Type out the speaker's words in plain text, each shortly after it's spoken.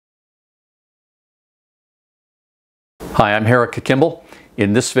Hi, I'm Herrick Kimball.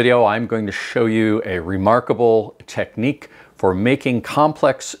 In this video, I'm going to show you a remarkable technique for making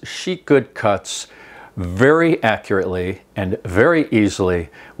complex sheet good cuts very accurately and very easily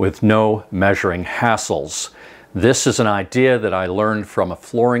with no measuring hassles. This is an idea that I learned from a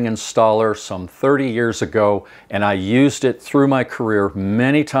flooring installer some 30 years ago, and I used it through my career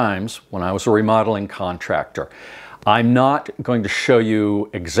many times when I was a remodeling contractor. I'm not going to show you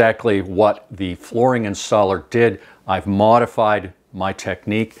exactly what the flooring installer did. I've modified my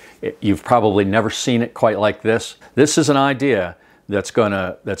technique. You've probably never seen it quite like this. This is an idea that's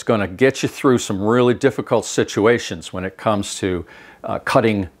gonna get you through some really difficult situations when it comes to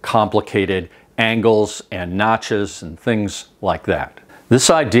cutting complicated angles and notches and things like that. This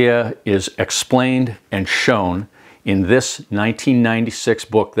idea is explained and shown in this 1996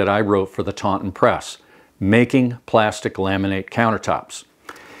 book that I wrote for the Taunton Press, Making Plastic Laminate Countertops.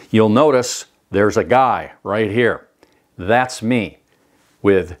 You'll notice there's a guy right here. That's me,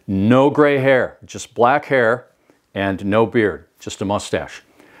 with no gray hair, just black hair and no beard, just a mustache.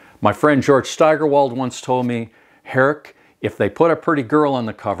 My friend George Steigerwald once told me, Herrick, if they put a pretty girl on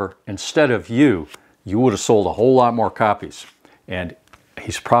the cover instead of you, you would have sold a whole lot more copies. And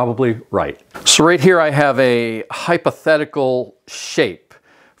he's probably right. So right here I have a hypothetical shape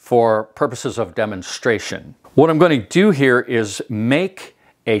for purposes of demonstration. What I'm going to do here is make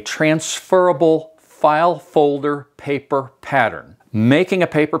a transferable file folder paper pattern. Making a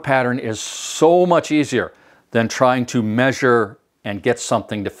paper pattern is so much easier than trying to measure and get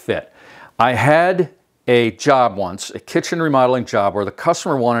something to fit. I had a job once, a kitchen remodeling job, where the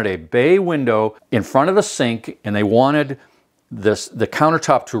customer wanted a bay window in front of the sink, and they wanted the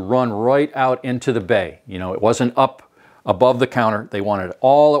countertop to run right out into the bay. You know, it wasn't up above the counter. They wanted it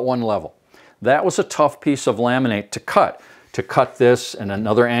all at one level. That was a tough piece of laminate to cut this and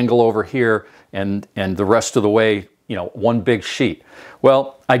another angle over here and the rest of the way, you know, one big sheet.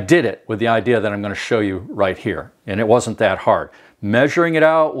 Well, I did it with the idea that I'm going to show you right here, and it wasn't that hard. Measuring it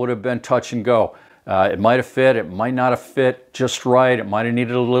out would have been touch and go. It might have fit, it might not have fit just right, it might have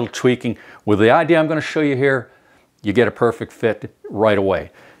needed a little tweaking. With the idea I'm going to show you here, you get a perfect fit right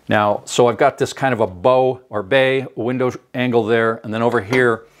away. Now, so I've got this kind of a bow or bay window angle there, and then over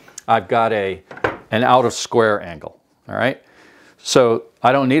here I've got an out of square angle, all right? So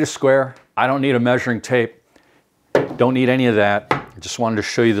I don't need a square, I don't need a measuring tape, don't need any of that. I just wanted to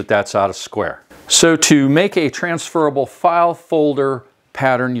show you that that's out of square. So to make a transferable file folder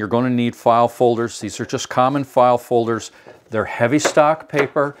pattern, you're going to need file folders. These are just common file folders. They're heavy stock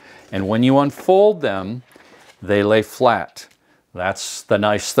paper, and when you unfold them, they lay flat. That's the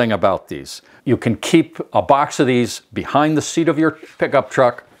nice thing about these. You can keep a box of these behind the seat of your pickup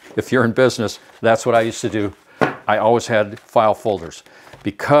truck if you're in business. That's what I used to do. I always had file folders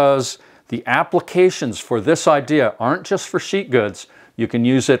because the applications for this idea aren't just for sheet goods. You can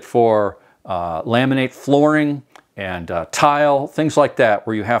use it for laminate flooring and tile, things like that,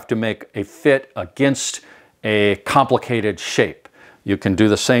 where you have to make a fit against a complicated shape. You can do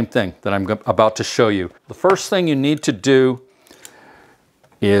the same thing that I'm about to show you. The first thing you need to do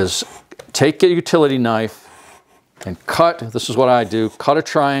is take a utility knife and cut, this is what I do, cut a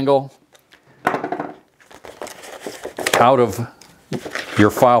triangle out of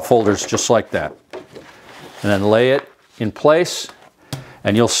your file folders just like that. And then lay it in place,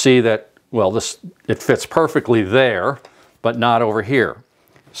 and you'll see that, well, it fits perfectly there, but not over here.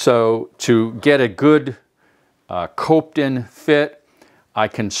 So to get a good coped in fit, I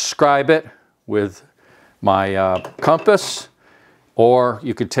can scribe it with my compass, or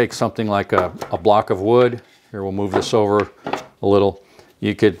you could take something like a block of wood. Here, we'll move this over a little.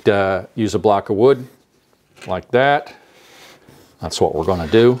 You could use a block of wood like that. That's what we're going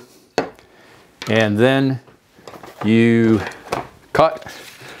to do. And then you cut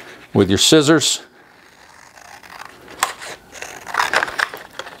with your scissors.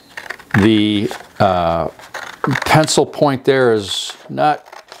 The pencil point there is not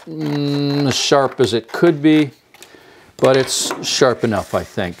as sharp as it could be, but it's sharp enough, I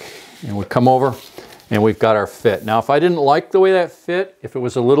think. And we come over and we've got our fit. Now, if I didn't like the way that fit, if it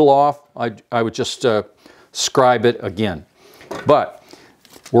was a little off, I would just scribe it again. But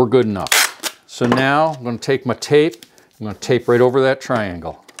we're good enough. So now I'm going to take my tape. I'm going to tape right over that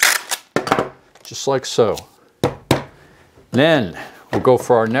triangle, just like so. Then we'll go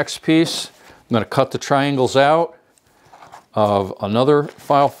for our next piece. I'm going to cut the triangles out of another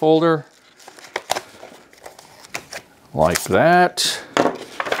file folder, like that.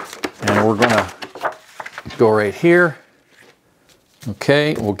 And we're going to go right here.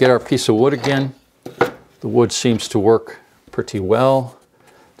 Okay, we'll get our piece of wood again. The wood seems to work pretty well.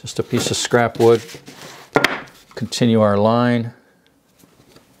 Just a piece of scrap wood. continue our line.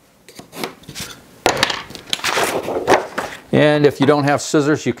 And if you don't have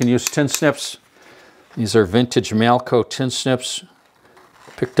scissors, you can use tin snips. These are vintage Malco tin snips,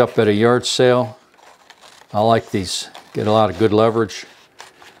 picked up at a yard sale. I like these, get a lot of good leverage.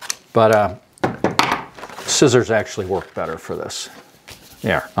 But scissors actually work better for this.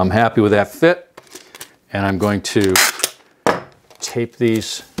 There, I'm happy with that fit. And I'm going to tape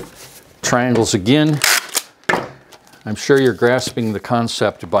these triangles again. I'm sure you're grasping the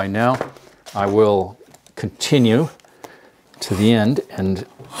concept by now. I will continue to the end and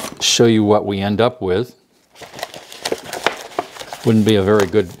show you what we end up with. Wouldn't be a very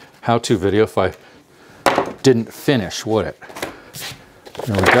good how-to video if I didn't finish, would it?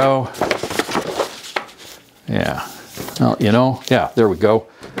 There we go. Yeah. Well, you know, yeah, there we go.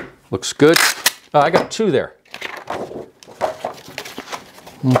 Looks good. Oh, I got two there.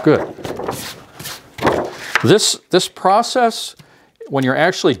 Oh, good. This process, when you're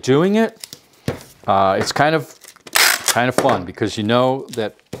actually doing it, it's kind of fun because you know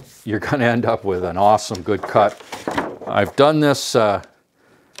that you're going to end up with an awesome, good cut. I've done this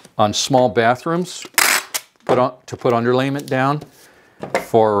on small bathrooms to put underlayment down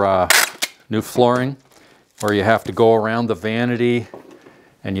for new flooring, where you have to go around the vanity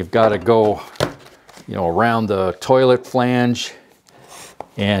and you've got to go, you know, around the toilet flange.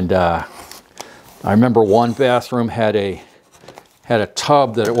 And I remember one bathroom had a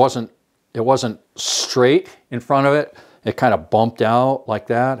tub that it wasn't straight in front of it. It kind of bumped out like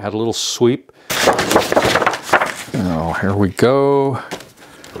that, had a little sweep. Oh, here we go.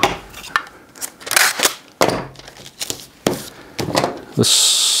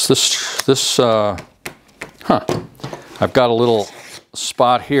 I've got a little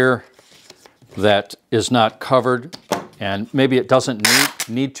spot here that is not covered, and maybe it doesn't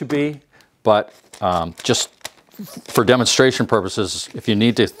need to be, but just for demonstration purposes, if you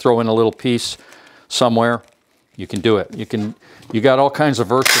need to throw in a little piece somewhere, you can do it. You got all kinds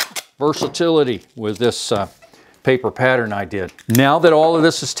of versatility with this paper pattern I did. Now that all of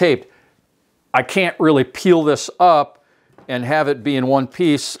this is taped, I can't really peel this up and have it be in one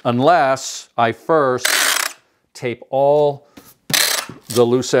piece unless I first tape all the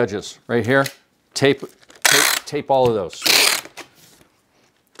loose edges right here. Tape all of those.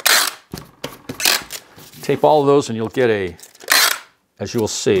 Tape all of those and you'll get a, as you will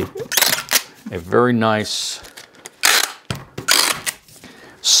see, a very nice,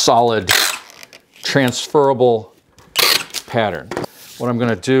 solid, transferable pattern. What I'm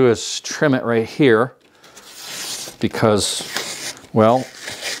going to do is trim it right here because, well,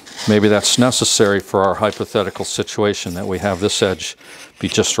 maybe that's necessary for our hypothetical situation that we have this edge be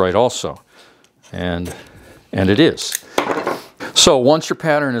just right also. And it is. So once your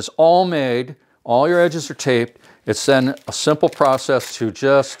pattern is all made, all your edges are taped, it's then a simple process to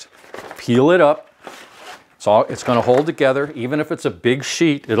just peel it up. It's going to hold together. Even if it's a big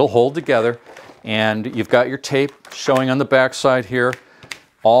sheet, it'll hold together. And you've got your tape showing on the back side here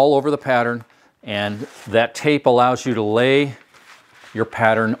all over the pattern. And that tape allows you to lay your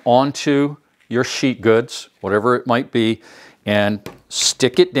pattern onto your sheet goods, whatever it might be, and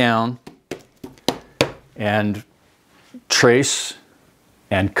stick it down and trace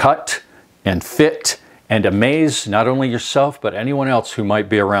and cut and fit and amaze not only yourself but anyone else who might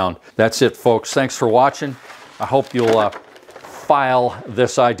be around. That's it, folks. Thanks for watching. I hope you'll file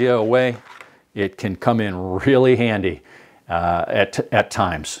this idea away. It can come in really handy at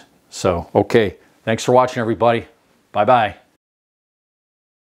times. So, okay. Thanks for watching, everybody. Bye-bye.